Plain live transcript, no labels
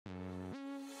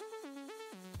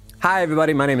Hi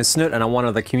everybody, my name is Snoot and I'm one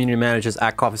of the community managers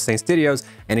at Coffee Stain Studios,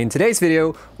 and in today's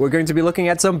video we're going to be looking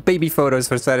at some baby photos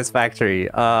for Satisfactory.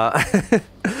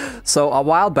 So a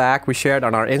while back we shared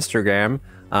on our Instagram,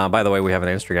 by the way we have an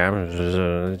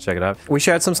Instagram, check it out. We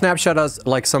shared some snapshots,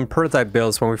 like some prototype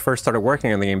builds when we first started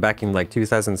working on the game back in like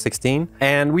 2016,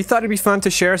 and we thought it'd be fun to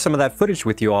share some of that footage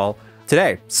with you all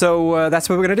today. So that's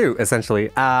what we're gonna do essentially.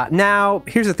 Now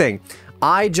here's the thing.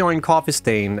 I joined Coffee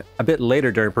Stain a bit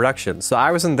later during production, so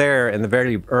I wasn't there in the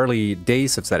very early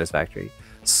days of Satisfactory.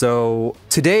 So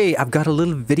today I've got a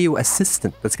little video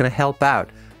assistant that's going to help out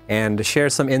and share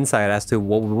some insight as to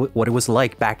what it was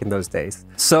like back in those days.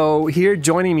 So here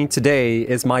joining me today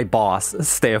is my boss,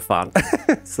 Stefan.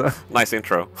 So, nice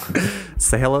intro.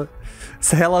 Say hello.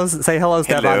 Say hello,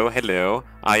 Stefan. Hello.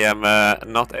 I am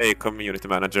not a community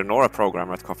manager nor a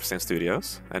programmer at Coffee Stain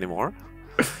Studios anymore.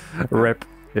 RIP.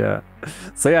 Yeah.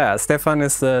 So yeah, Stefan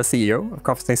is the CEO of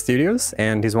Coffee Stain Studios,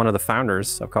 and he's one of the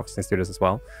founders of Coffee Stain Studios as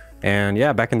well. And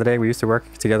yeah, back in the day, we used to work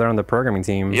together on the programming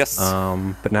team. Yes.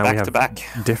 But now we have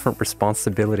different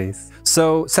responsibilities.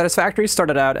 So Satisfactory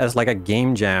started out as like a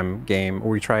game jam game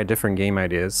where we tried different game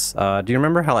ideas. Do you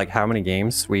remember how many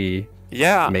games we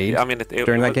made? I mean,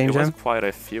 during that game jam? It was quite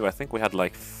a few. I think we had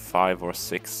like 5 or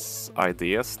 6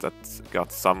 ideas that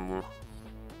got some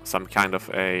kind of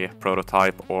a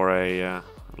prototype or a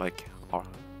like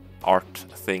art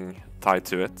thing tied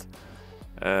to it.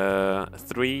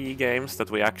 3 games that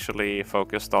we actually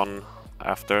focused on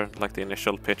after like the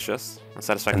initial pitches. And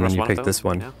Satisfactory was one of them. You picked this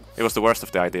one. Yeah. It was the worst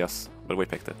of the ideas, but we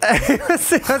picked it.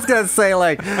 I was gonna say,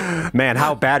 like, man,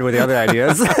 how bad were the other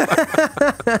ideas?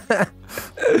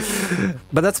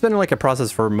 But that's been like a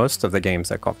process for most of the games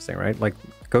at Coffee Stain, right? Like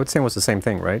Goat Sim was the same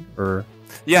thing, right? Or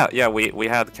yeah, we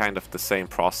had kind of the same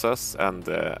process, and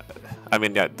I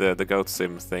mean, yeah, the Goat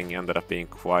Sim thing ended up being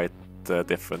quite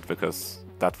different because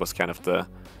that was kind of the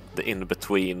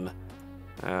in-between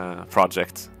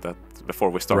project that before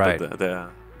we started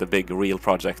the big real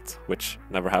project, which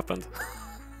never happened.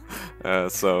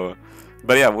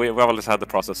 But yeah, we've always had the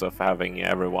process of having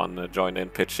everyone join in,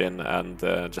 pitch in, and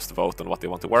just vote on what they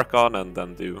want to work on, and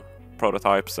then do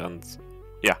prototypes, and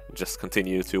yeah, just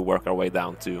continue to work our way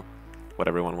down to what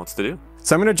everyone wants to do.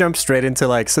 So I'm gonna jump straight into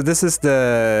like, so this is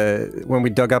when we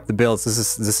dug up the builds,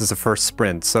 this is the first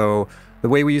sprint. So the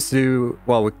way we used to do,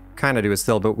 well, we kind of do it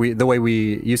still, but the way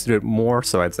we used to do it more,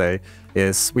 so I'd say,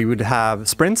 is we would have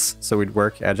sprints. So we'd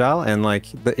work agile, and like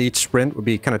each sprint would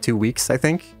be kind of 2 weeks, I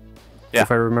think. Yeah.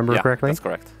 If I remember correctly. That's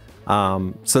correct.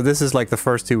 So this is like the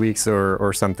first 2 weeks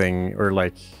or something, or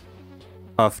like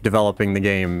of developing the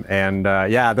game, and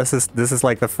yeah, this is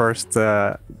like the first.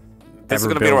 This is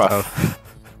gonna be rough.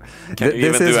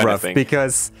 This is rough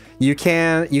because you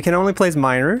can only place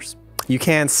miners. You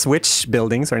can't switch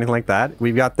buildings or anything like that.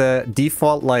 We've got the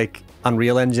default like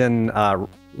Unreal Engine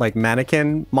like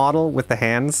mannequin model with the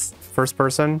hands, first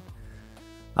person.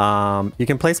 You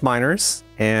can place miners,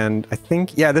 and I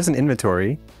think there's an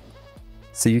inventory.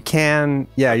 So you can,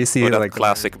 you see with like that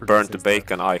classic burnt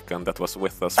bacon icon that was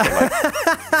with us for like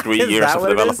 3 years of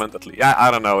development at least. Yeah, I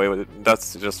don't know.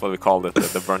 That's just what we called it,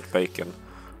 the burnt bacon.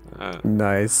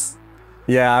 Nice.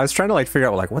 Yeah, I was trying to like figure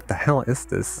out like what the hell is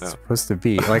this supposed to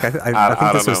be? Like I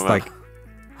think this was like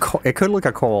it could look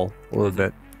a coal a little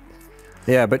bit.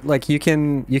 Yeah, but like you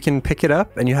can pick it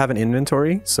up and you have an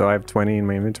inventory. So I have 20 in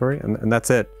my inventory, and that's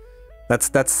it.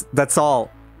 That's all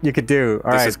you could do.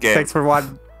 All right, thanks for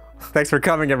watching. Thanks for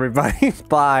coming, everybody.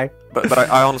 Bye. But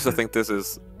I honestly think this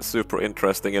is super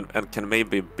interesting and can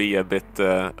maybe be a bit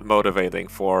motivating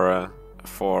for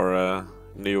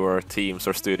newer teams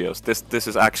or studios. This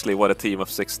is actually what a team of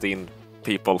 16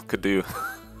 people could do.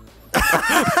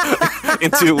 In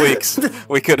 2 weeks,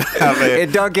 we could have a...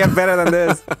 It don't get better than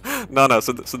this. No.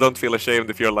 So don't feel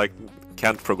ashamed if you're like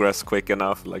can't progress quick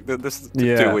enough. Like this is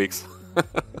 2 weeks.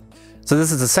 So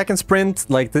this is the second sprint.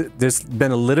 Like there's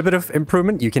been a little bit of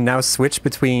improvement. You can now switch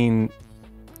between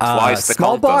a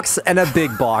small box and a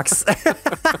big box.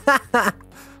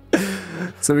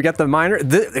 So we got the miner.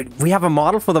 We have a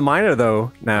model for the miner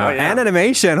though now, and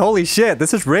animation. Holy shit,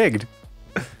 this is rigged.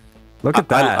 Look at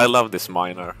that. I love this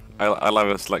miner. I love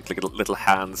his like little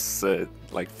hands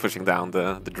like pushing down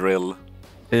the drill.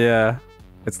 Yeah,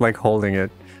 it's like holding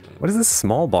it. What is this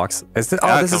small box? Is this?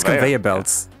 Oh, this is conveyor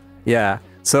belts. Yeah.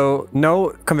 So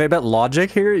no conveyor belt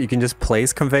logic here. You can just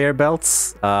place conveyor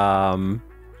belts. So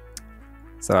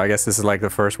I guess this is like the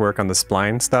first work on the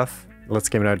spline stuff. Let's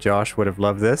give it out. Josh would have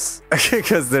loved this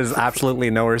because there's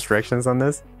absolutely no restrictions on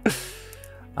this.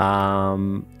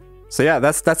 So yeah,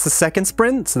 that's the second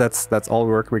sprint. So that's all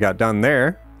the work we got done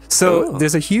there. So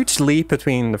there's a huge leap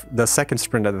between the second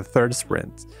sprint and the third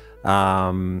sprint.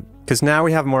 Because now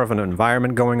we have more of an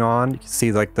environment going on. You can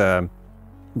see like the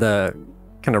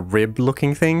kind of rib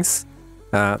looking things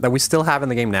that we still have in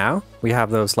the game now. We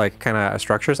have those like kind of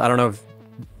structures. I don't know if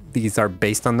these are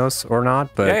based on those or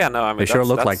not, but yeah, no, I mean, they sure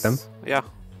look like them. Yeah.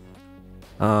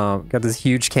 Got this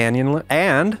huge canyon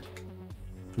and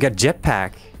got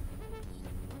jetpack.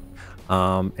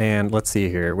 And let's see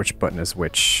here, which button is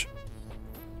which?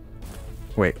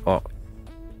 Wait, oh,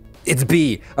 it's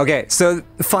B. Okay, so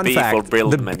fun fact. B for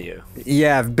build menu.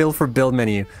 Yeah, build for build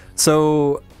menu.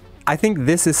 So I think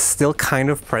this is still kind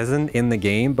of present in the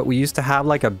game, but we used to have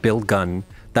like a build gun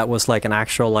that was like an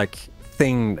actual like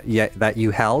thing that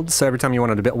you held. So every time you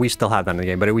wanted to build, we still have that in the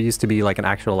game, but it used to be like an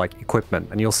actual like equipment,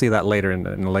 and you'll see that later in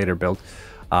a later build.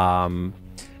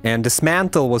 And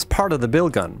dismantle was part of the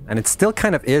build gun, and it still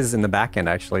kind of is in the back end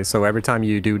actually. So every time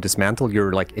you do dismantle,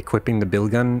 you're like equipping the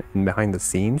build gun behind the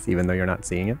scenes, even though you're not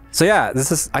seeing it. So yeah,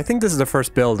 I think this is the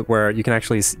first build where you can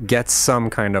actually get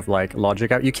some kind of like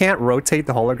logic out. You can't rotate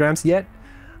the holograms yet,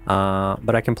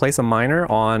 but I can place a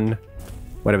miner on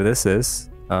whatever this is.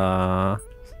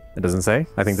 It doesn't say.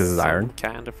 I think this is iron.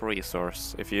 Kind of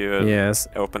resource. If you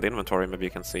open the inventory, maybe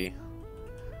you can see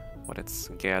what it's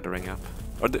gathering up.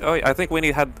 Or I think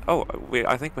we had.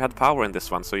 I think we had power in this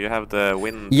one. So you have the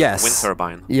wind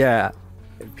turbine. Yeah,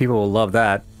 people will love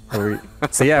that.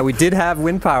 So yeah, we did have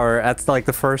wind power at like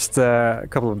the first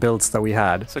couple of builds that we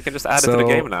had. So you can just add it to the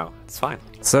game now. It's fine.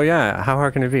 So yeah, how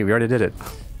hard can it be? We already did it.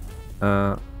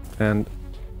 And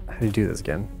how do you do this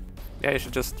again? Yeah, you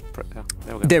should just... Yeah,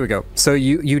 there we go. There we go. So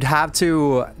you'd have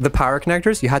to... The power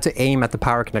connectors, you had to aim at the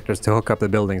power connectors to hook up the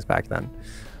buildings back then.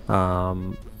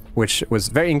 Which was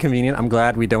very inconvenient. I'm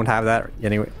glad we don't have that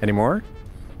anymore.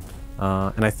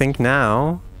 And I think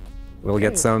now we'll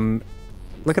get some...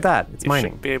 Look at that. It's mining.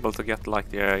 You should be able to get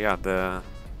like the...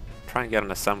 Try and get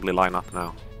an assembly line up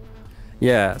now.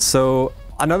 Yeah, so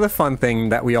another fun thing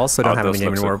that we also don't have in the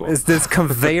game anymore is this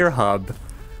conveyor hub.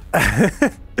 I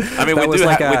mean, we do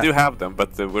have them,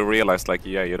 but we realized like,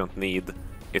 you don't need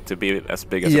it to be as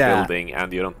big as a building,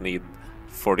 and you don't need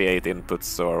 48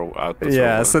 inputs or outputs.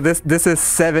 Yeah, so this is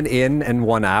 7 in and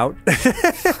 1 out.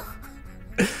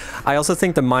 I also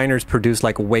think the miners produce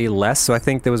like way less, so I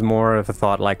think there was more of a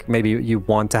thought like maybe you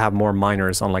want to have more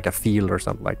miners on like a field or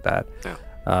something like that. Yeah.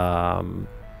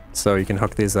 So you can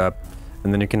hook these up,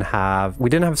 and then you can have... We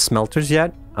didn't have smelters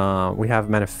yet. We have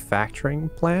manufacturing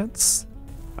plants.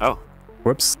 Oh.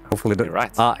 Whoops. Hopefully... You're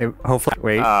right. Hopefully...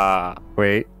 Wait.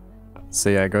 Wait. So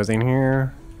yeah, it goes in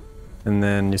here. And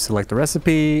then you select the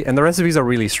recipe. And the recipes are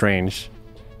really strange.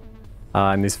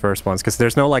 In these first ones. Because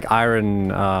there's no like iron...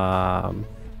 But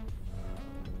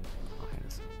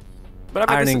I mean,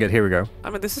 iron ingot. Here we go. I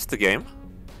mean, this is the game.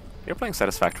 You're playing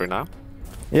Satisfactory now.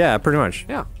 Yeah, pretty much.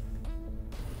 Yeah.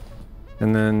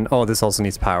 And then... Oh, this also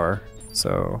needs power.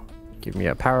 So give me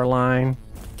a power line.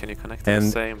 Can you connect to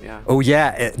the same? Yeah. Oh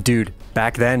yeah, dude.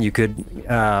 Back then you could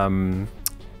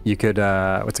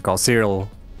what's it called?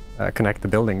 Serial connect the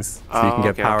buildings, so you can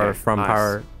get power from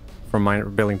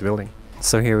building to building.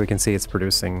 So here we can see it's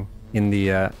producing in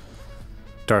the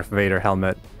Darth Vader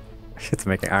helmet. It's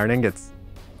making iron ingots.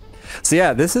 So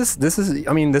yeah, this is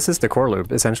I mean, this is the core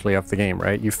loop essentially of the game,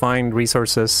 right? You find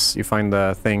resources, you find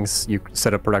the things, you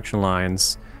set up production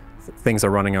lines, things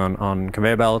are running on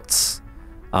conveyor belts.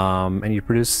 And you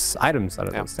produce items out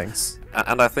of those things.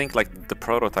 And I think like the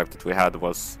prototype that we had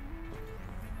was,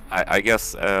 I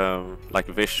guess, like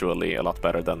visually a lot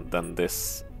better than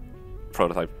this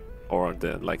prototype or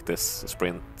this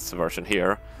sprint version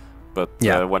here. But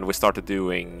when we started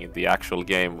doing the actual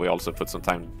game, we also put some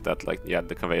time that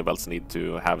the conveyor belts need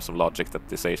to have some logic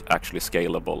that is actually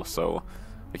scalable. So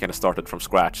we kind of started from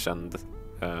scratch and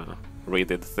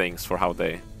redid things for how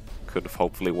they could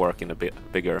hopefully work in a bit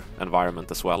bigger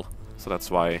environment as well. So that's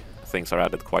why things are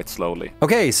added quite slowly.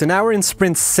 Okay, so now we're in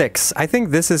sprint 6. I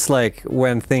think this is like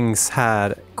when things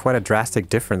had quite a drastic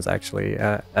difference actually.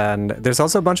 And there's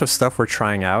also a bunch of stuff we're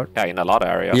trying out. Yeah, in a lot of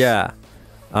areas. Yeah.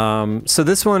 So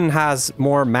this one has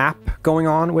more map going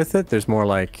on with it. There's more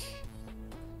like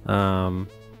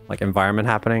environment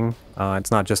happening.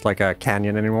 It's not just like a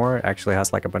canyon anymore. It actually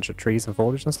has like a bunch of trees and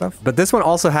foliage and stuff. But this one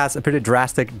also has a pretty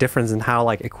drastic difference in how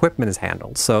like equipment is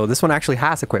handled. So this one actually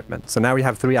has equipment. So now we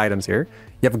have 3 items here.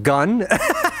 You have a gun.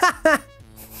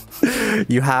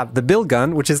 You have the build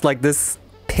gun, which is like this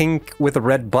pink with a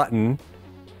red button.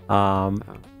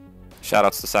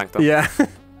 Shoutouts to Sanctum. Yeah.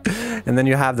 And then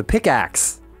you have the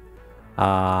pickaxe.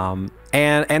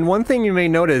 And one thing you may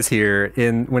notice here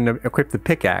when you equip the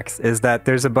pickaxe is that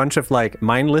there's a bunch of like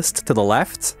mine list to the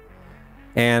left,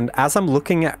 And as I'm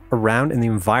looking around in the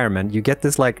environment, you get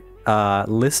this like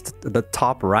list at the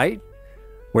top right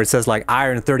where it says like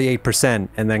iron 38%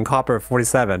 and then copper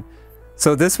 47.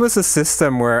 So this was a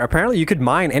system where apparently you could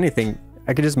mine anything.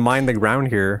 I could just mine the ground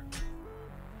here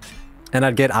and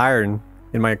I'd get iron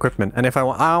in my equipment. And if I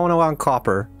want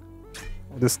copper,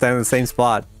 I'll just stand in the same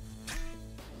spot.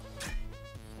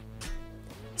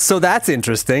 So that's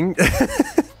interesting.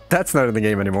 That's not in the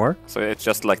game anymore. So it's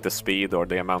just like the speed or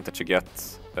the amount that you get,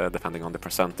 depending on the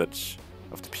percentage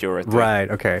of the purity.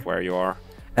 Right. Okay. Of where you are.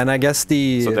 And I guess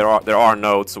the so there are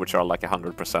nodes which are like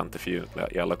 100% if you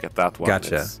look at that one.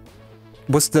 Gotcha.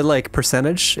 Was the like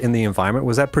percentage in the environment,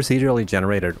 was that procedurally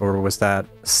generated or was that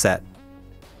set?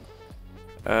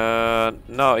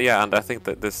 No. Yeah, and I think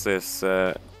that this is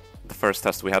the first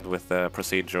test we had with the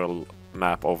procedural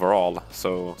map overall.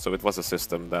 So it was a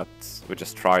system that we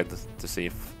just tried to see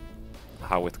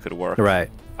how it could work. Right.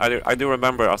 I do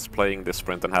remember us playing this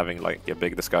sprint and having like a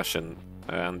big discussion,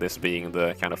 and this being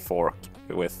the kind of fork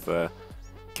with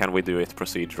can we do it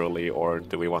procedurally or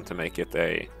do we want to make it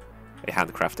a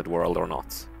handcrafted world or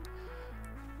not?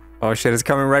 Oh shit, it's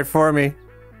coming right for me.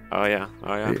 Oh yeah.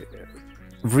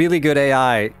 Really good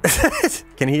AI.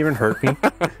 Can he even hurt me?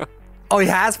 Oh, he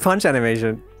has punch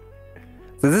animation.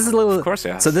 So this is a little. Of course,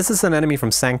 yeah. So this is an enemy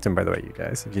from Sanctum, by the way, you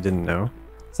guys, if you didn't know.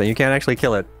 So you can't actually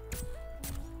kill it.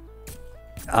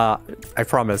 I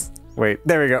promise. Wait,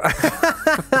 there we go.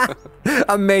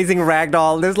 Amazing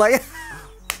ragdoll. There's like.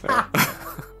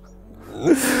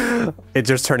 It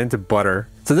just turned into butter.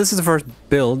 So this is the first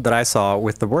build that I saw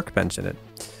with the workbench in it.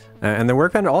 And the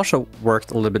workbench also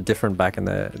worked a little bit different back in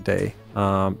the day.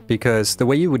 Because the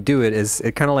way you would do it is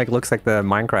it kind of like looks like the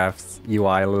Minecraft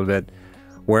UI a little bit.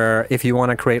 Where if you want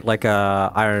to create like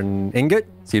a iron ingot,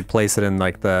 so you'd place it in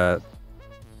like the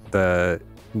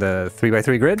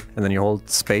 3x3 grid, and then you hold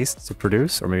space to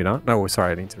produce, or maybe not. No,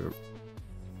 sorry, I need to.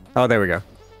 Oh, there we go.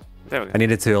 There we go. I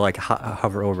needed to like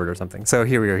hover over it or something. So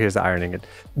here we go. Here's the iron ingot.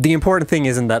 The important thing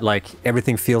isn't that like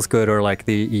everything feels good or like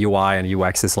the UI and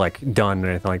UX is like done or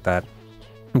anything like that.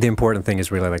 The important thing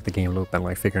is really like the game loop and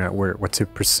like figuring out what to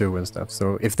pursue and stuff.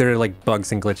 So if there are like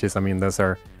bugs and glitches, I mean, those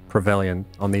are prevalent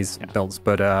on these builds,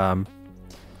 but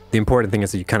the important thing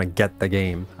is that you kind of get the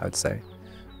game, I would say.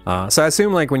 So I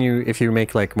assume like if you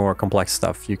make like more complex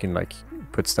stuff, you can like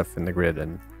put stuff in the grid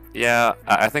and. Yeah,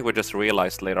 I think we just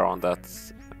realized later on that.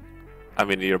 I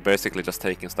mean, you're basically just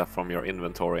taking stuff from your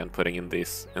inventory and putting in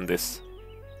this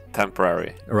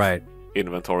temporary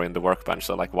inventory in the workbench.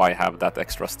 So like, why have that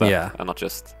extra stuff and not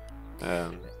just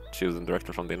choosing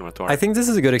directly from the inventory? I think this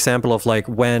is a good example of like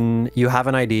when you have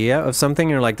an idea of something,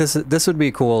 you're like, this would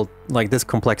be cool, like this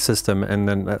complex system, and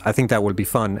then I think that would be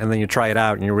fun, and then you try it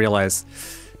out and you realize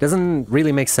it doesn't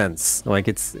really make sense. Like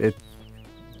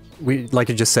like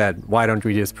you just said, why don't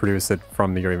we just produce it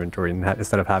from your inventory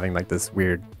instead of having like this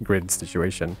weird grid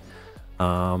situation?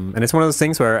 And it's one of those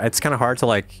things where it's kind of hard to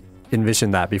like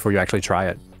envision that before you actually try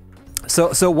it.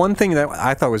 So one thing that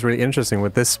I thought was really interesting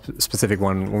with this specific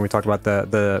one, when we talked about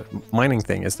the mining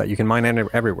thing, is that you can mine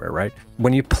everywhere, right?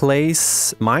 When you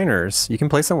place miners, you can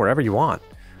place them wherever you want.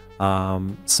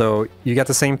 So you got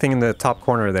the same thing in the top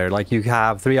corner there. Like you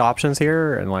have 3 options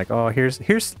here, and like, oh, here's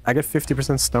I get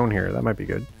 50% stone here. That might be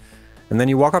good. And then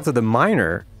you walk up to the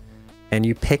miner, and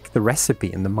you pick the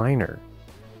recipe in the miner.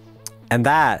 And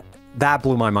that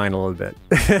blew my mind a little bit.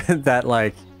 That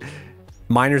like.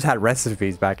 Miners had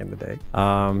recipes back in the day.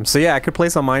 So yeah, I could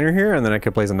place a miner here, and then I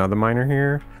could place another miner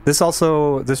here. This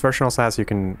version also has you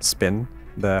can spin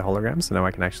the holograms, so now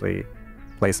I can actually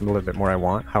place them a little bit more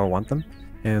how I want them.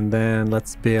 And then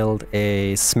let's build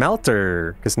a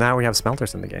smelter, because now we have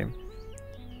smelters in the game.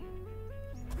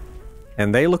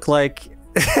 And they look like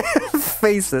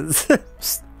faces.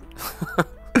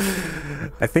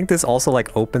 I think this also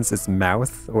like opens its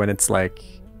mouth when it's like,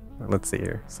 let's see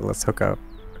here. So let's hook up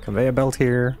conveyor belt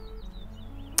here,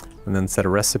 and then set a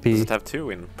recipe. Does it have 2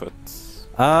 inputs?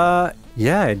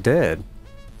 Yeah, it did.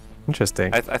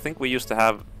 Interesting. I think we used to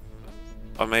have,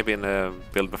 or maybe in a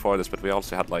build before this, but we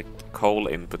also had like coal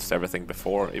inputs to everything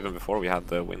even before we had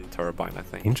the wind turbine, I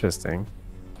think. Interesting.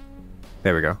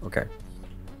 There we go. Okay.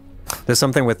 There's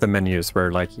something with the menus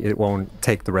where like it won't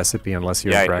take the recipe unless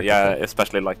you interact. Yeah,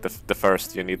 especially like the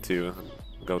first you need to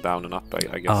go down and up,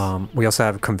 I guess. We also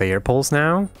have conveyor poles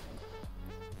now.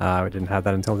 We didn't have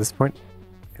that until this point.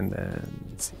 And then,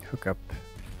 let's see, hook up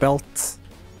belt.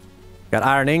 Got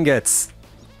iron ingots.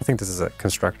 I think this is a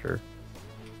constructor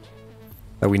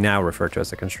that we now refer to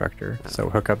as a constructor. So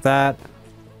hook up that,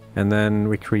 and then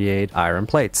we create iron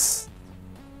plates.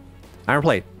 Iron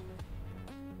plate.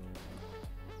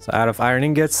 So out of iron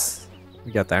ingots,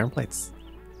 we got the iron plates.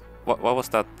 what was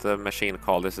that machine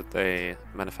called? Is it a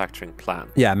manufacturing plant?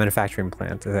 Yeah, manufacturing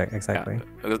plant, exactly.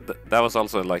 Yeah. That was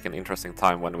also like an interesting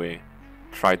time when we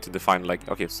tried to define like,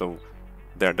 okay, so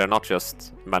they're not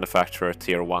just manufacturer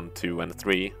tier 1, 2, and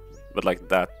 3, but like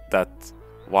that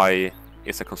why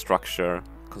is a constructor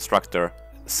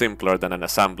simpler than an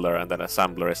assembler, and then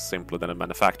assembler is simpler than a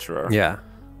manufacturer? Yeah.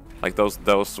 Like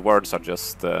those words are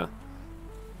just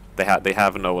they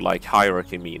have no like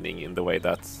hierarchy meaning in the way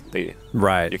that you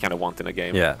kind of want in a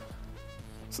game. Yeah.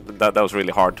 So that was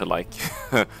really hard to like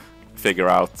figure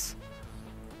out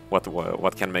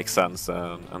what can make sense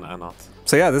and not.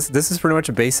 So yeah, this is pretty much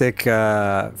a basic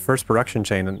first production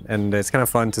chain, and it's kind of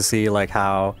fun to see like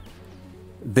how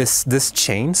this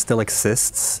chain still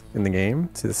exists in the game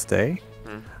to this day.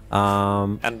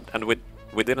 And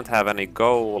we didn't have any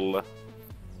goal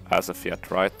as of yet,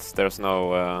 right? There's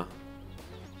no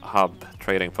hub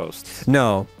trading post.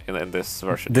 No. In this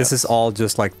version. This is all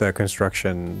just like the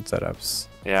construction setups.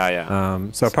 Yeah.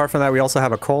 So apart from that, we also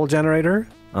have a coal generator,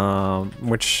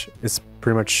 which is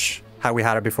pretty much how we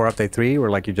had it before update 3,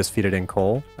 where like you just feed it in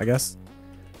coal, I guess,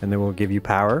 and then we'll give you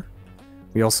power.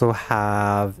 We also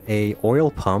have a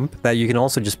oil pump that you can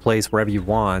also just place wherever you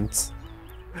want.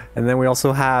 And then we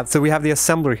also have, so we have the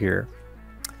assembler here.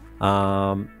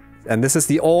 And this is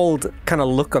the old kind of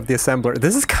look of the assembler.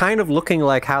 This is kind of looking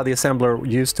like how the assembler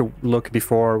used to look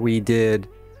before we did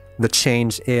the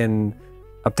change in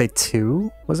update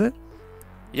 2, was it?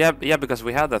 Yeah, because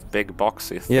we had that big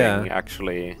boxy thing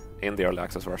actually in the early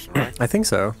access version, right? I think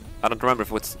so. I don't remember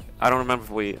if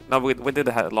we did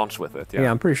a launch with it.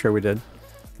 Yeah, I'm pretty sure we did.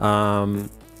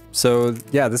 So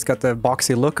yeah, this got the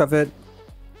boxy look of it.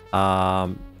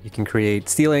 You can create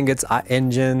steel ingots,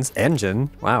 engine.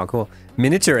 Wow, cool.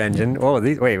 Miniature engine. Oh,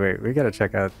 wait, we gotta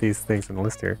check out these things in the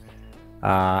list here.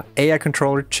 AI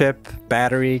controller chip,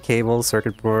 battery, cable,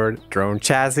 circuit board, drone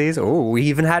chassis. Oh, we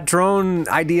even had drone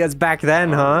ideas back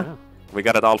then, huh? Yeah. We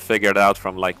got it all figured out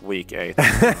from like week 8.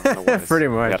 Pretty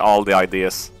much. We had all the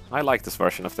ideas. I like this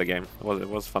version of the game. It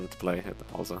was fun to play it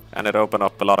also, and it opened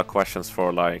up a lot of questions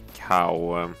for like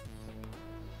how.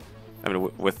 I mean,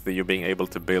 with you being able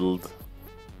to build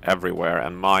everywhere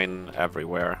and mine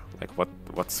everywhere, like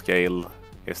what scale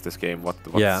is this game? What's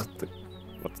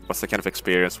the kind of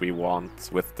experience we want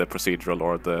with the procedural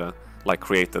or the like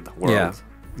created world? Yeah,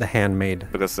 the handmade.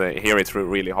 Because here it's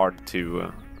really hard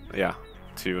to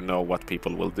know what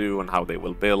people will do and how they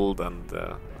will build and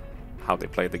how they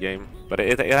play the game. But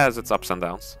it has its ups and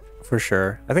downs. For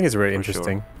sure. I think it's very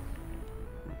interesting.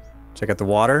 Sure. Check out the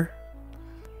water.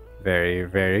 Very,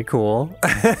 very cool.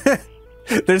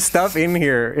 There's stuff in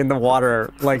here in the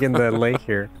water, like in the lake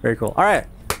here. Very cool. All right,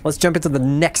 let's jump into the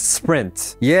next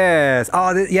sprint. Yes.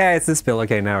 Oh, yeah, it's this build.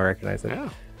 Okay, now I recognize it.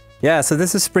 Yeah, so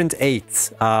this is sprint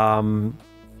 8.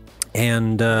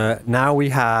 And now we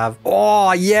have...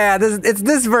 Oh, yeah, it's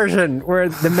this version where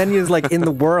the menu is like in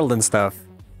the world and stuff.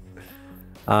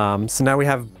 So now we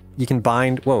have... You can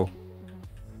bind... Whoa.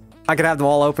 I can have them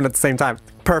all open at the same time.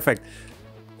 Perfect.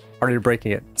 Already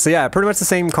breaking it. So yeah, pretty much the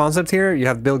same concept here. You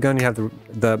have the build gun, you have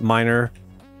the miner,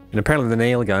 and apparently the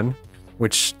nail gun,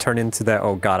 which turn into that...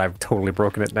 Oh god, I've totally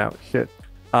broken it now. Shit.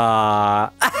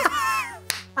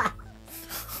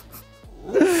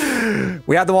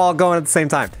 We have them all going at the same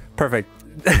time. Perfect.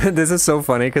 This is so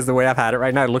funny because the way I've had it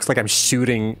right now, it looks like I'm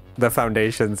shooting the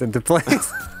foundations into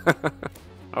place.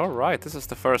 Alright, this is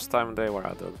the first time they were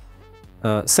added.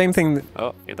 Same thing.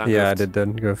 Oh, you done yeah, goofed. I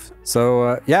did goof.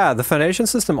 So yeah, the foundation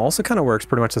system also kind of works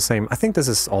pretty much the same. I think this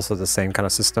is also the same kind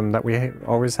of system that we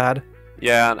always had.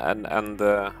 Yeah, and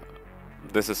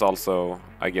this is also,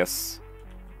 I guess,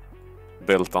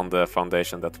 built on the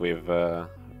foundation that we've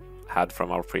had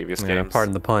from our previous games.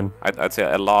 Pardon the pun. I'd say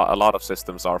a lot of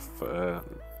systems are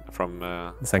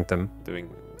from Sanctum. doing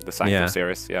the Sanctum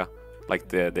series. Yeah, like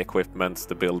the equipment,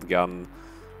 the build gun,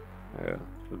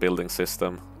 the building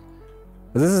system.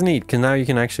 But this is neat, because now you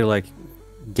can actually like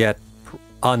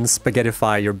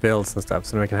unspaghettify your builds and stuff,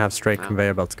 so now we can have straight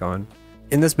conveyor belts going.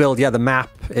 In this build, yeah, the map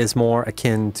is more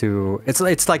akin to... It's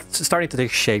like starting to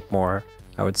take shape more,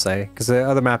 I would say. Because the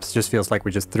other maps just feels like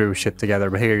we just threw shit together,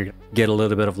 but here you get a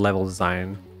little bit of level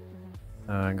design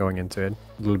going into it.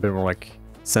 A little bit more like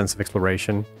sense of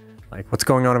exploration. Like, what's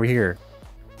going on over here?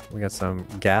 We got some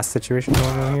gas situation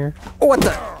going on here. Oh, what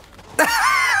the...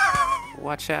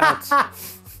 Watch out.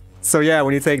 So yeah,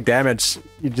 when you take damage,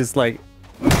 you just like...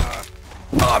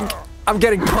 I'm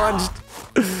getting punched!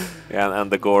 Yeah,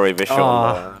 and the gory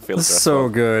visual filter. So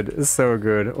good, it's so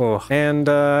good. Oh, and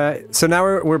so now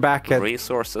we're back at...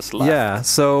 Resources left. Yeah,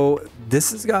 so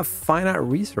this has got finite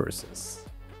resources.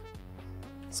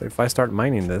 So if I start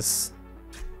mining this...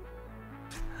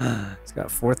 It's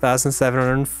got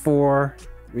 4,704.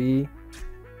 3.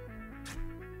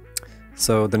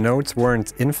 So the nodes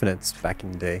weren't infinite back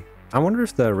in the day. I wonder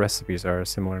if the recipes are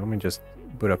similar. Let me just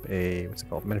boot up a, what's it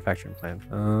called, manufacturing plant.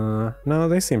 No,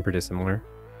 they seem pretty similar.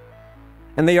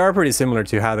 And they are pretty similar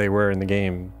to how they were in the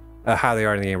game, how they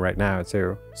are in the game right now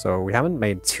too. So we haven't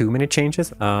made too many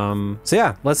changes. So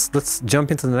yeah, let's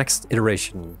jump into the next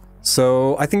iteration.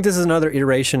 So I think this is another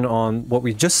iteration on what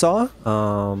we just saw.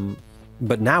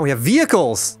 But now we have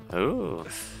vehicles. Ooh,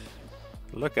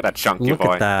 look at that chunky boy. Look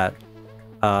at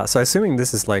that. So assuming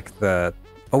this is like the...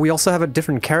 Oh, we also have a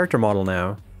different character model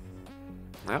now.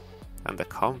 Yep, and the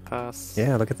compass.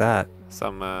 Yeah, look at that.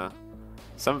 Some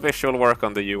visual work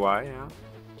on the UI, yeah.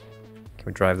 Can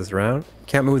we drive this around?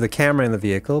 Can't move the camera in the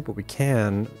vehicle, but we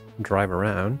can drive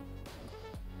around.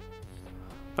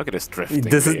 Look at this drifting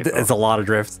It's a lot of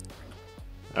drift.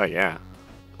 Oh, yeah.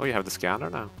 Oh, you have the scanner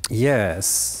now?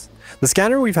 Yes. The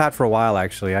scanner we've had for a while,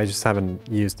 actually. I just haven't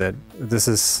used it. This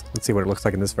is... Let's see what it looks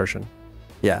like in this version.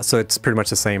 Yeah, so it's pretty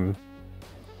much the same.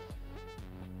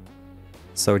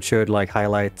 So it should, like,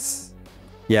 highlight...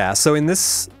 Yeah, so in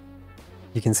this...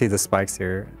 You can see the spikes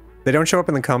here. They don't show up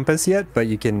in the compass yet, but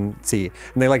you can see.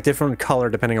 And they're, like, different color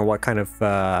depending on what kind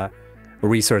of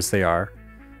resource they are.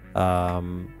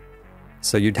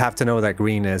 So you'd have to know that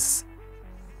green is...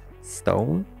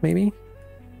 stone, maybe?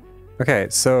 Okay,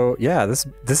 so yeah, this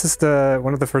is the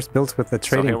one of the first builds with the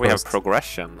trading. So here we have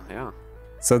progression, yeah.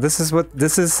 So this is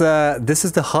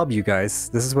the hub, you guys.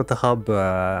 This is what the hub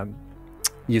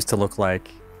used to look like.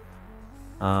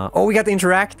 Oh, we got the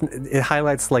interact. It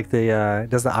highlights like the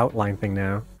does the outline thing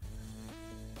now.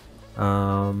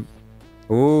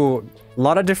 Ooh, a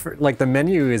lot of different. Like the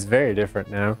menu is very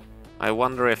different now. I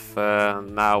wonder if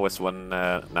now is when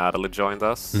Natalie joined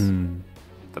us.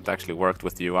 That actually worked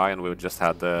with UI, and we just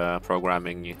had the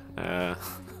programming yeah,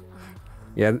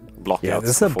 blockouts. Yeah,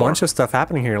 there's a bunch of stuff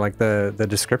happening here, like the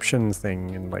descriptions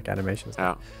thing and like animations.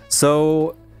 Yeah.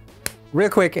 So, real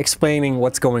quick, explaining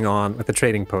what's going on with the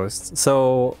trading posts.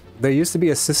 So there used to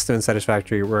be a system in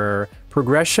Satisfactory where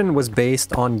progression was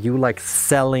based on you like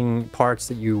selling parts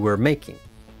that you were making.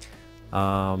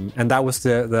 And that was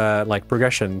the like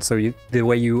progression. So the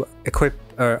way you equip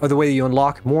or the way you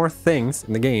unlock more things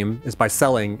in the game is by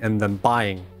selling and then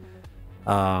buying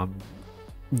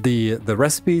the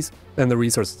recipes and the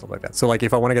resources, stuff like that. So like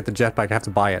if I want to get the jetpack, I have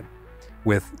to buy it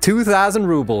with 2,000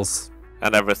 rubles.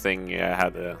 And everything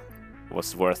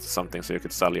was worth something, so you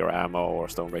could sell your ammo or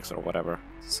stone bricks or whatever.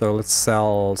 So let's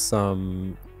sell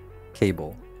some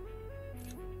cable.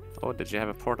 Oh, did you have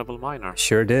a portable miner?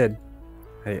 Sure did.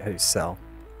 How do you sell?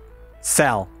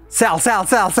 Sell! Sell! Sell!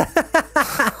 Sell! Sell!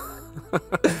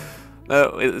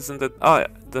 No, isn't it? Oh,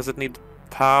 does it need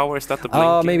power? Is that the blinking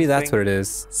Oh, maybe that's thing? what it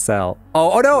is. Sell.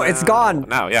 Oh no, it's gone!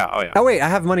 Now, yeah, oh yeah. Oh wait, I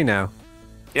have money now.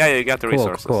 Yeah, you got the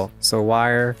resources. Cool. So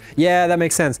wire. Yeah, that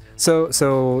makes sense.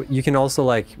 So you can also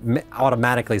like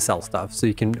automatically sell stuff. So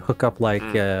you can hook up like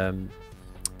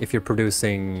if you're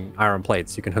producing iron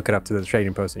plates, you can hook it up to the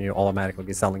trading post and you automatically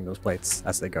be selling those plates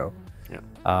as they go.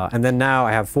 Yeah. And then now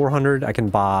I have 400. I can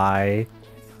buy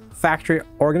factory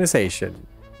organization.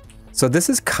 So this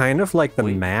is kind of like the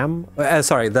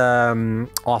the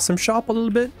awesome shop a little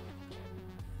bit.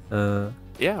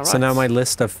 Yeah, right. So now my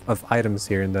list of items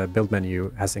here in the build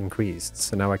menu has increased.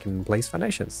 So now I can place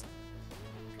foundations.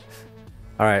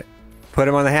 All right, put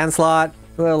him on the hand slot.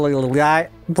 Little guy,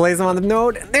 place him on the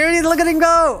node. There he is, look at him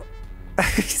go.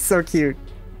 He's so cute.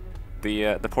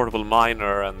 The portable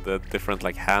miner and the different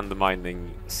like hand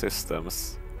mining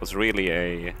systems was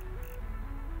really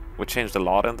we changed a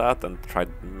lot in that and tried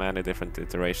many different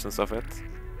iterations of it.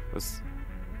 It was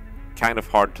kind of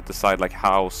hard to decide like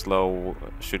how slow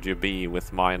should you be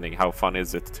with mining, how fun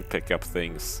is it to pick up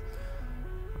things,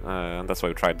 and that's why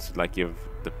we tried to like give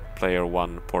the player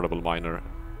one portable miner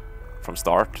from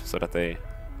start so that they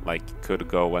like could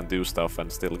go and do stuff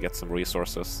and still get some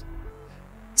resources.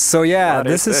 So yeah,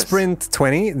 this is Sprint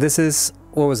 20. This is,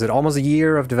 what was it, almost a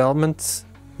year of development.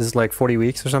 This is like 40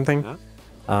 weeks or something.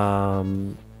 Yeah.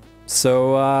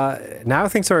 So now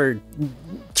things are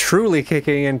truly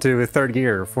kicking into third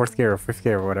gear, fourth gear, or fifth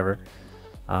gear, or whatever.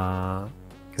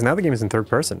 Because now the game is in third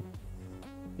person.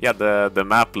 Yeah, the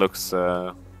map looks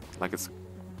like it's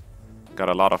got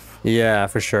a lot of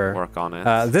for sure work on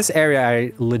it. This area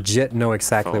I legit know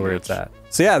exactly where it's at.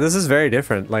 So yeah, this is very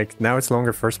different. Like now it's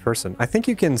longer first person. I think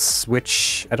you can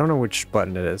switch. I don't know which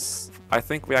button it is. I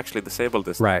think we actually disabled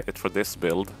this it for this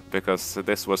build because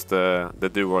this was the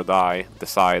do or die.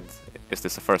 Decide is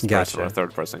this a first person or a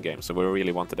third person game. So we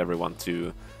really wanted everyone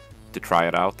to try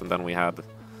it out, and then we had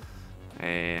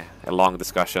a long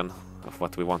discussion of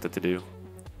what we wanted to do.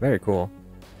 Very cool.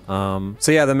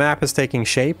 So yeah, the map is taking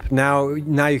shape. Now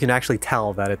you can actually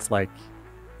tell that it's like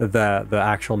the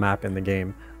actual map in the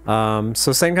game.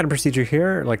 So same kind of procedure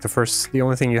here. Like the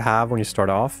only thing you have when you start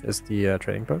off is the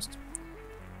trading post.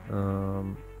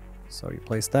 So you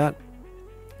place that.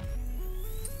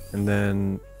 And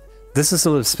then this is a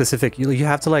little specific. You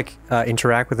have to like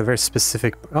interact with a very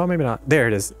specific. Oh, maybe not. There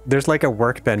it is. There's like a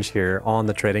workbench here on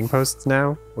the trading posts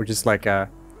now, which is like a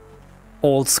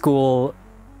old school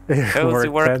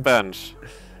workbench.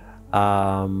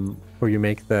 Where you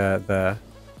make the.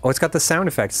 Oh, it's got the sound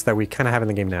effects that we kind of have in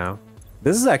the game now.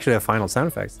 This is actually a final sound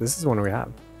effects. This is one we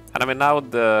have. And I mean now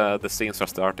the scenes are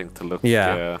starting to look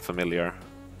familiar.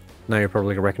 Now you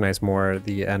probably recognize more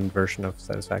the end version of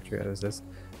Satisfactory as this.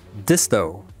 This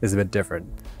though is a bit different.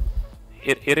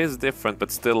 It is different,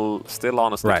 but still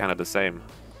honestly kind of the same.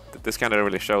 This kind of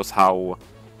really shows how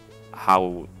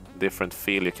different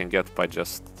feel you can get by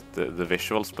just the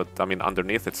visuals. But I mean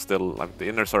underneath it's still like the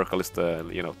inner circle is the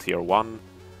tier 1,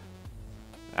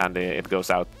 and it goes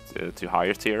out to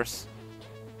higher tiers.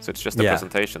 So it's just the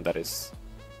presentation that is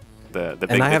the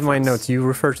big And I have my difference. notes. You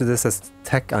refer to this as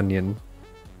tech onion.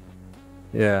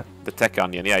 Yeah. The tech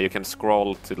onion. Yeah, you can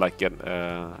scroll to like get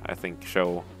I think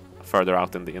show further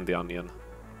out in the onion.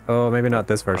 Oh, maybe not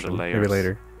this version. Maybe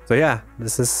later. So yeah,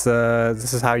 this is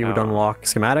how you would unlock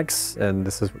schematics, and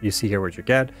this is what you see here. What you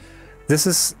get. This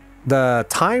is the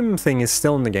time thing is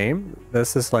still in the game.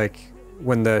 This is like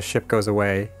when the ship goes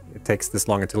away. It takes this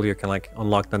long until you can like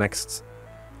unlock the next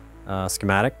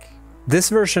schematic. This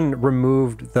version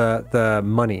removed the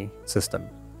money system,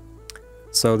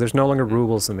 so there's no longer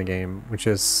rubles in the game, which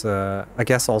is I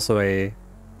guess also a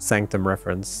Sanctum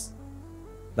reference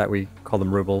that we call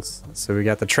them rubles. So we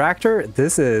got the tractor.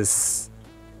 This is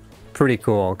pretty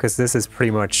cool because this is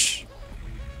pretty much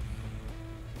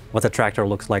what the tractor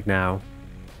looks like now.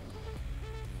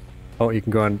 Oh, you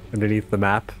can go on underneath the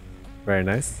map. Very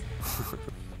nice.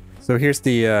 So here's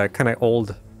the kind of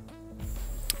old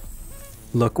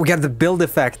look. We got the build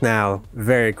effect now.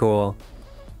 Very cool.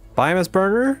 Biomass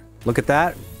burner. Look at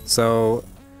that. So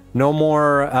no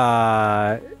more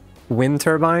wind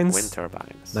turbines. Wind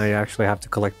turbines. Now you actually have to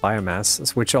collect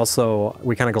biomass, which also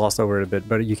we kind of glossed over it a bit,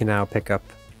 but you can now pick up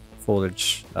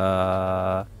foliage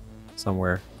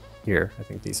somewhere here. I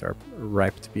think these are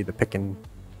ripe to be the picking.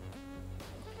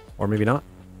 Or maybe not.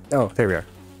 Oh, there we are.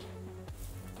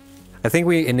 I think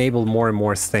we enabled more and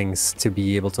more things to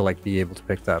be able to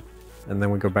pick up. And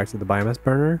then we go back to the biomass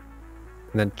burner.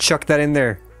 And then chuck that in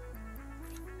there.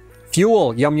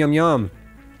 Fuel! Yum, yum, yum!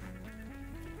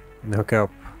 And hook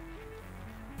up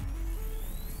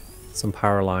some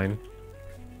power line.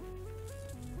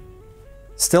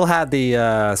 Still had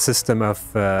the system of...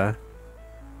 you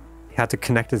had to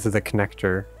connect it to the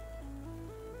connector.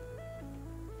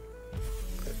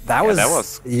 That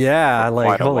was... Yeah,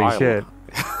 like, holy shit.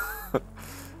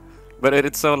 But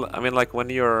it's so, I mean, like when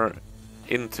you're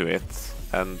into it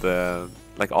and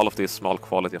like all of these small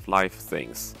quality of life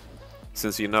things,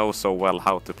 since you know so well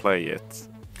how to play it,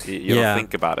 you don't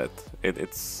think about it.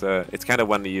 It's kind of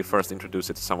when you first introduce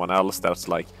it to someone else that's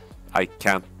like, I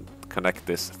can't connect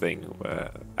this thing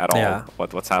at all.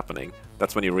 What's happening?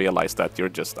 That's when you realize that you're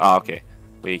just okay.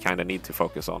 We kind of need to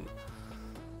focus on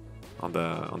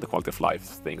the quality of life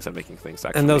things and making things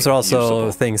actually. And those are also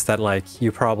usable. things that like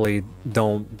you probably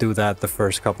don't do that the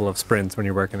first couple of sprints when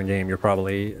you're working the game. You're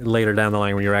probably later down the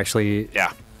line when you're actually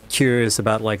curious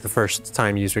about like the first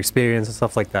time user experience and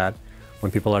stuff like that,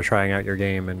 when people are trying out your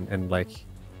game and like,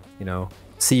 you know,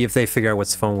 see if they figure out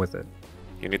what's fun with it.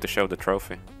 You need to show the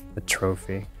trophy. The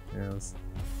trophy. Yes.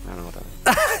 I don't know what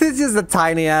that is. It's just a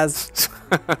tiny ass.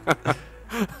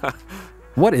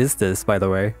 What is this, by the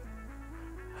way?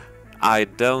 I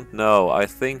don't know. I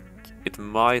think it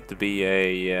might be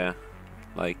a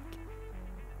like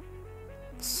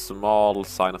small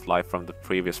sign of life from the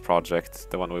previous project,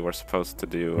 the one we were supposed to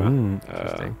do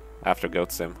after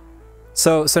Goat Sim.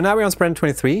 So now we're on Sprint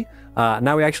 23.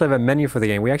 Now we actually have a menu for the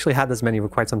game. We actually had this menu for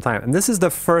quite some time, and this is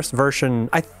the first version.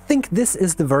 I think this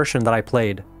is the version that I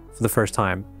played for the first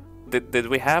time. Did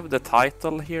we have the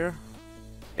title here?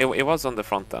 It was on the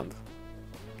front end.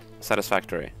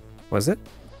 Satisfactory. Was it?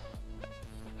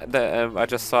 I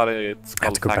just saw that it's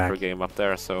called Factory Game up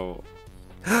there, so...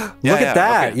 Look at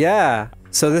that, okay.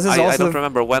 So this is also... I don't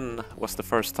remember when was the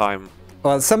first time.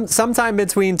 Well, sometime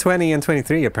between 20 and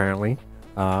 23, apparently.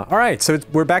 Alright, so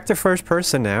we're back to first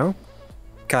person now.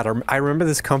 God, I remember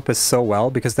this compass so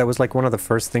well, because that was like one of the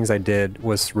first things I did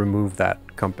was remove that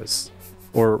compass.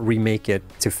 Or remake it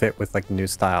to fit with like the new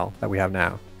style that we have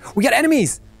now. We got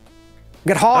enemies!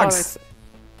 We got hogs!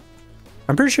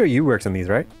 I'm pretty sure you worked on these,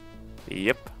 right?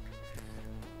 Yep.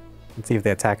 Let's see if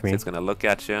they attack me. So it's gonna look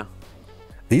at you.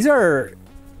 These are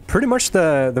pretty much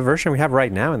the version we have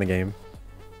right now in the game.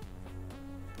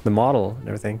 The model and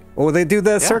everything. Oh, they do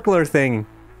the circular thing.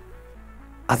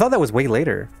 I thought that was way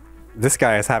later. This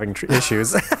guy is having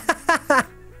issues.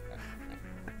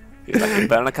 He's like, you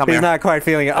better not come He's here. not quite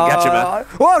feeling it. I got you, man.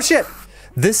 Whoa, shit!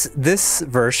 This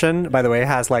version, by the way,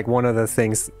 has like one of the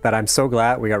things that I'm so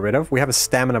glad we got rid of. We have a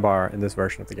stamina bar in this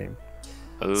version of the game.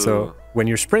 Ooh. So when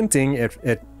you're sprinting,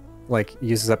 it like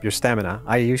uses up your stamina.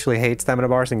 I usually hate stamina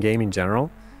bars in game in general.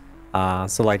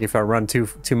 So like if I run too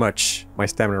much, my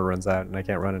stamina runs out and I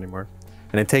can't run anymore.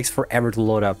 And it takes forever to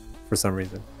load up for some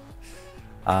reason.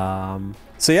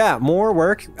 So yeah, more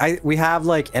work. We have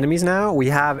like enemies now. We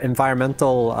have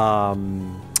environmental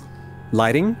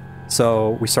lighting.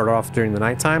 So we started off during the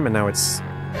nighttime and now it's...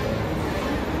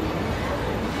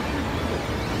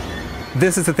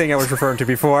 This is the thing I was referring to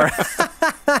before.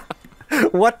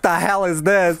 What the hell is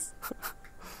this?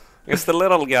 It's the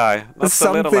little guy, not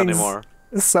so little anymore.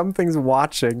 Something's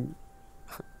watching.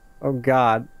 Oh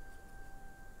god.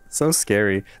 So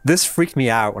scary. This freaked me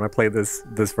out when I played this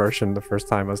version the first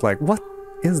time. I was like, what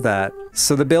is that?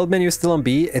 So the build menu is still on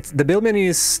B. The build menu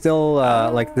is still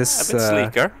like this... A bit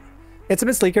sleeker. It's a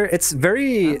bit sleeker. It's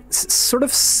very sort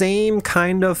of same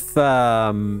kind of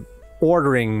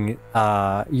ordering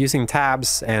using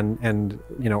tabs and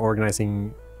you know,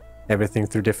 organizing everything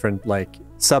through different like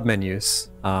sub-menus.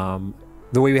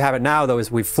 The way we have it now, though, is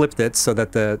we've flipped it so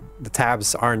that the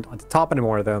tabs aren't at the top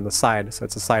anymore, they're on the side, so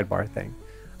it's a sidebar thing.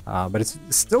 But it's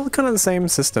still kind of the same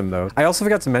system, though. I also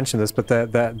forgot to mention this, but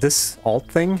this alt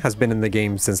thing has been in the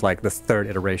game since like the 3rd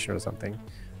iteration or something.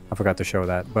 I forgot to show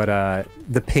that. But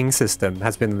the ping system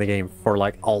has been in the game for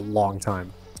like a long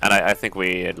time. And I think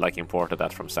we like imported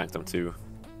that from Sanctum 2.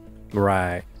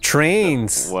 Right.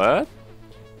 Trains! What?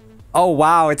 Oh,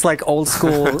 wow, it's like old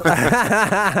school.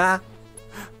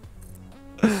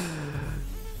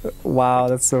 Wow,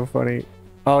 that's so funny.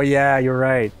 Oh yeah, you're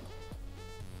right.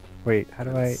 Wait, how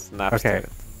do I... Okay.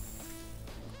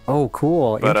 Oh,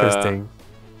 cool. But, interesting.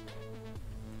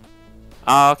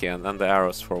 Okay, and then the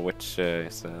arrows for which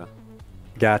is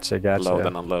Gotcha. load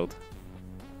and unload.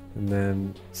 And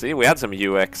then... See, we had some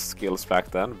UX skills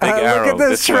back then. Big arrow look at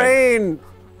this train! way.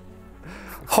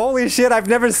 Holy shit, I've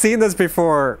never seen this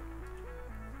before.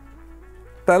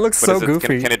 That looks so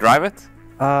goofy. Can you drive it?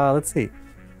 Let's see.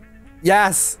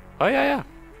 Yes! Oh, yeah.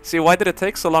 See, why did it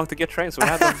take so long to get trains? We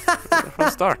had them from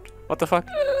the start. What the fuck?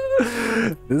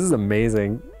 This is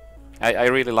amazing. I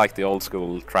really like the old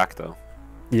school track, though.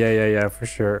 Yeah, for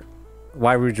sure.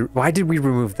 Why did we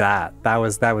remove that? That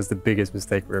was the biggest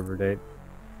mistake we ever did.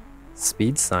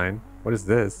 Speed sign? What is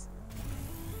this?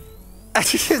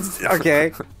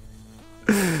 Okay.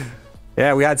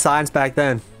 Yeah, we had signs back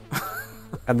then.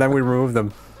 And then we removed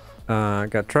them.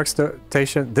 Got truck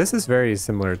station. This is very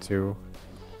similar to...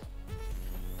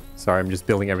 Sorry, I'm just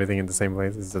building everything in the same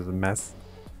place. This is a mess.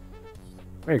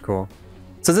 Very cool.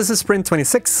 So this is Sprint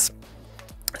 26.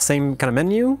 Same kind of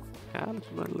menu. Yeah,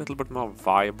 a little bit more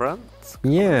vibrant.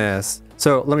 Yes.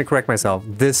 So let me correct myself.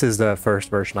 This is the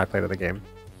first version I played of the game.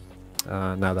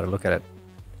 Now that I look at it.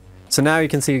 So now you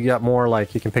can see you got more,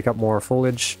 like, you can pick up more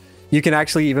foliage. You can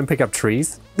actually even pick up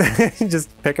trees. Just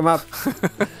pick them up.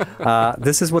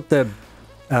 This is what the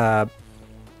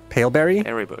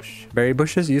berry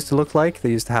bushes used to look like.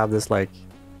 They used to have this, like,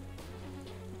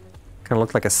 kind of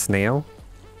look like a snail.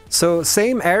 So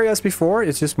same area as before,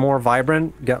 it's just more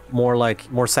vibrant, got more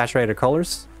like more saturated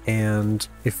colors. And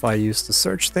if I use the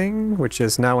search thing, which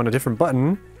is now on a different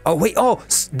button. Oh wait,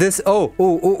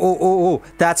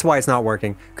 that's why it's not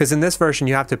working. Because in this version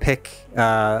you have to pick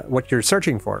what you're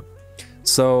searching for.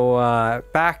 So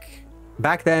back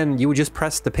then you would just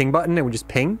press the ping button, it would just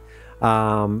ping,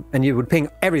 and you would ping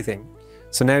everything.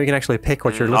 So now you can actually pick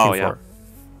what you're looking for.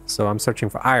 So I'm searching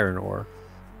for iron ore.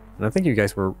 And I think you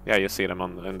guys were... Yeah, you see them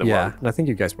in the yeah, world. and I think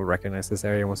you guys will recognize this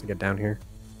area once you get down here.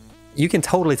 You can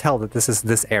totally tell that this is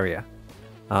this area.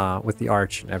 With the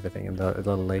arch and everything and the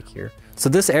little lake here. So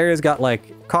this area's got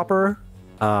like copper.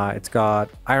 It's got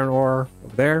iron ore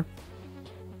over there.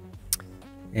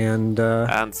 And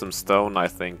some stone, I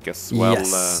think, as well.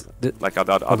 Yes. Like on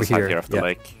the other side here of the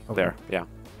lake. There, yeah.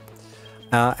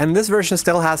 And this version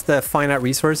still has the finite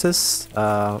resources.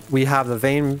 We have the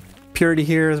vein purity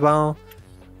here as well.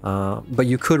 But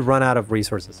you could run out of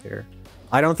resources here.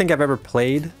 I don't think I've ever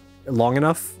played long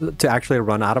enough to actually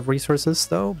run out of resources,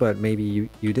 though, but maybe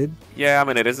you did. Yeah, I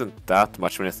mean, it isn't that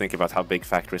much when you think about how big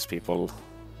factories people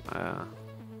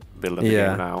build in the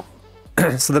game now.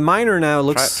 So the miner now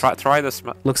looks... Try this.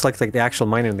 Looks like the actual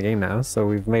miner in the game now, so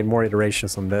we've made more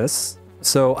iterations on this.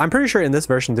 So I'm pretty sure in this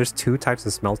version there's two types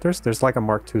of smelters. There's like a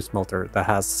Mark II smelter that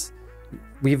has...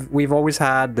 We've always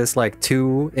had this like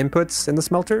 2 inputs in the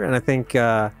smelter, and I think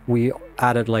we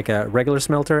added like a regular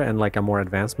smelter and like a more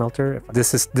advanced smelter.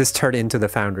 This turned into the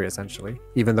foundry essentially,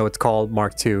 even though it's called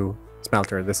Mark II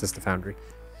smelter. This is the foundry.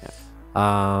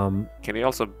 Yeah. Can you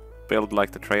also build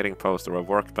like the trading post or a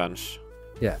workbench?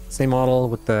 Yeah, same model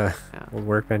with the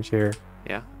workbench here.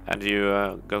 Yeah, and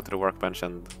you go to the workbench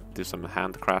and do some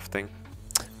handcrafting.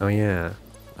 Oh yeah.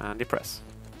 And you press.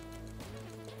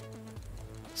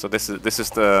 So this is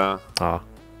the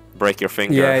break your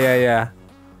finger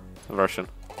version.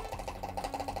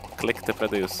 Click to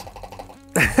produce.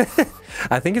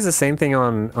 I think it's the same thing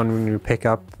on when you pick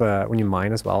up when you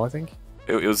mine as well. I think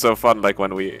it was so fun, like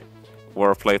when we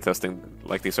were playtesting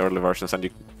like these early versions, and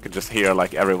you could just hear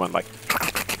like everyone like.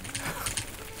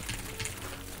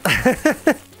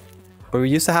 But we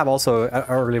used to have also an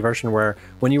early version where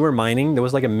when you were mining, there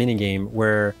was like a mini game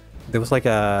where there was like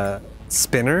a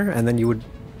spinner, and then you would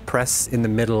press in the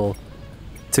middle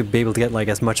to be able to get like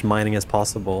as much mining as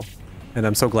possible. And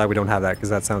I'm so glad we don't have that, because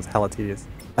that sounds hella tedious.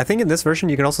 I think in this version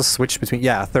you can also switch between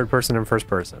third person and first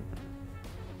person.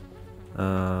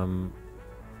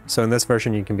 So in this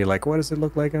version you can be like, what does it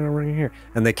look like when I'm running here?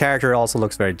 And the character also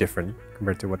looks very different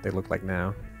compared to what they look like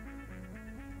now.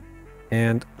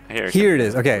 And here it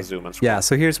is. Okay. Yeah,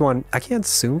 so here's one. I can't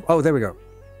zoom. Oh, there we go.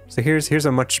 So here's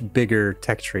a much bigger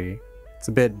tech tree. It's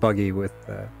a bit buggy with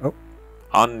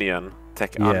onion.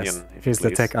 Tech onion. Here's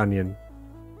the tech onion.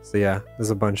 So yeah,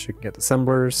 there's a bunch. You can get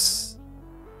assemblers,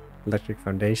 electric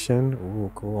foundation.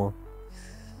 Ooh, cool.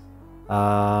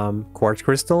 Quartz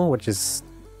crystal, which is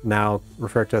now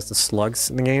referred to as the slugs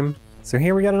in the game. So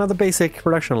here we got another basic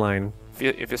production line.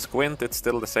 If you squint, it's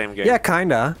still the same game. Yeah,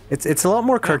 kinda. It's a lot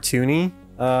more cartoony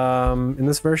in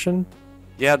this version.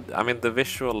 Yeah, I mean, the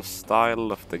visual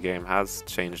style of the game has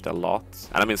changed a lot.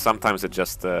 And I mean, sometimes it's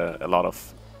just a lot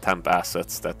of temp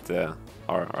assets that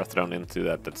are thrown into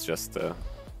that's just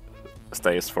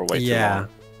stays for way too long.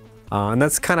 And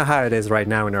that's kind of how it is right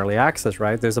now in early access,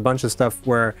 right? There's a bunch of stuff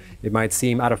where it might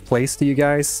seem out of place to you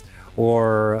guys,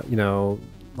 or, you know,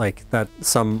 like that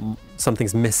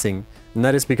something's missing. And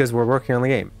that is because we're working on the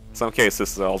game. Some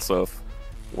cases also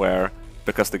where,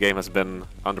 because the game has been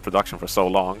under production for so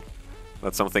long,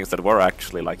 that some things that were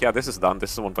actually like, yeah, this is done,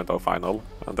 this is 1.0 final,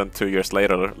 and then 2 years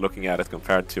later, looking at it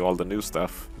compared to all the new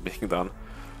stuff being done,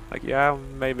 like, yeah,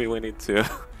 maybe we need to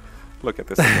look at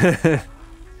this.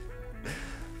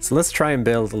 So let's try and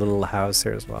build a little house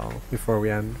here as well before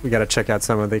we end. We gotta check out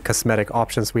some of the cosmetic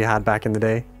options we had back in the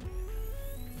day.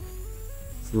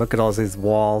 So look at all these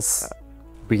walls.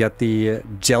 We got the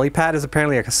jelly pad is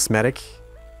apparently a cosmetic.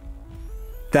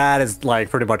 That is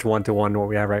like pretty much one-to-one what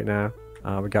we have right now.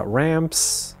 We got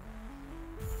ramps.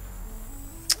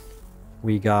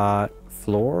 We got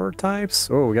floor types.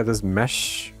 Oh, we got this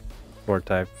mesh floor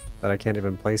type that I can't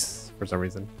even place for some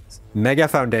reason. Mega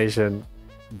foundation.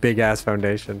 Big ass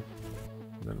foundation.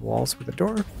 And then walls with a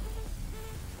door.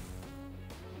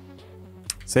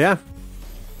 So yeah.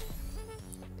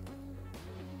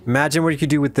 Imagine what you could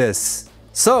do with this.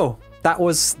 So that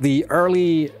was the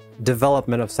early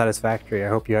development of Satisfactory. I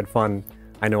hope you had fun.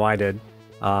 I know I did.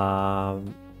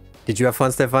 Did you have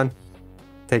fun, Stefan?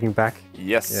 Taking back?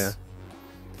 Yes. Yeah.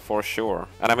 For sure.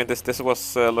 And I mean, this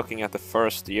was looking at the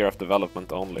first year of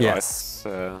development only, yes.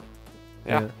 Right?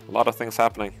 Yeah, a lot of things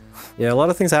happening. Yeah, a lot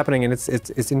of things happening, and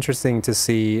it's interesting to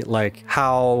see like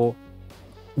how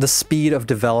the speed of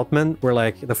development, where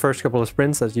like the first couple of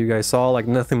sprints, as you guys saw, like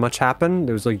nothing much happened.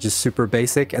 It was like just super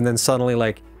basic, and then suddenly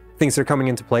like things are coming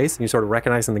into place, and you sort of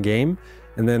recognize in the game.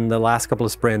 And then the last couple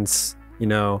of sprints, you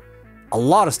know, a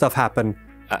lot of stuff happened.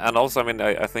 And also, I mean,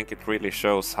 I think it really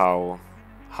shows how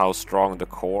strong the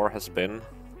core has been.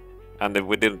 And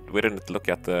we didn't look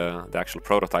at the actual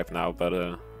prototype now, but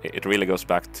it really goes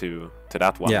back to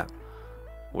that one. Yeah.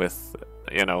 With,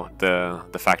 you know,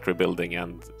 the factory building,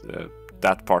 and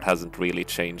that part hasn't really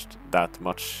changed that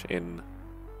much in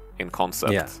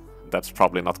concept. Yeah. That's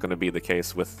probably not going to be the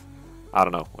case with, I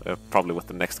don't know, probably with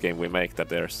the next game we make, that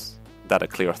there's a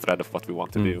clear thread of what we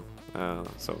want to do.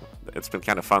 So it's been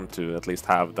kind of fun to at least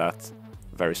have that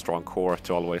very strong core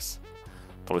to always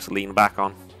lean back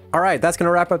on. All right, that's going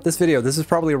to wrap up this video. This is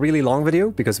probably a really long video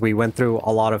because we went through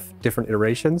a lot of different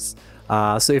iterations.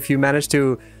 So if you managed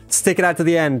to stick it out to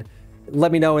the end,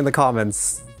 let me know in the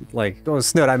comments. Like, oh,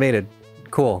 Snoot, I made it.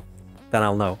 Cool. Then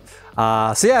I'll know.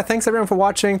 So yeah, thanks everyone for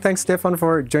watching. Thanks, Stefan,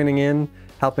 for joining in,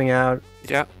 helping out.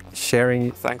 Yeah.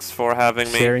 Sharing. Thanks for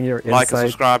having me. Sharing your like insight. and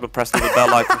subscribe and press the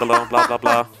bell icon below, blah, blah,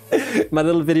 blah. My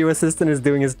little video assistant is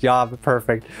doing his job.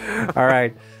 Perfect. All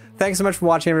right. Thanks so much for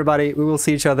watching, everybody. We will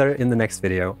see each other in the next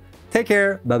video. Take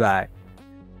care. Bye-bye.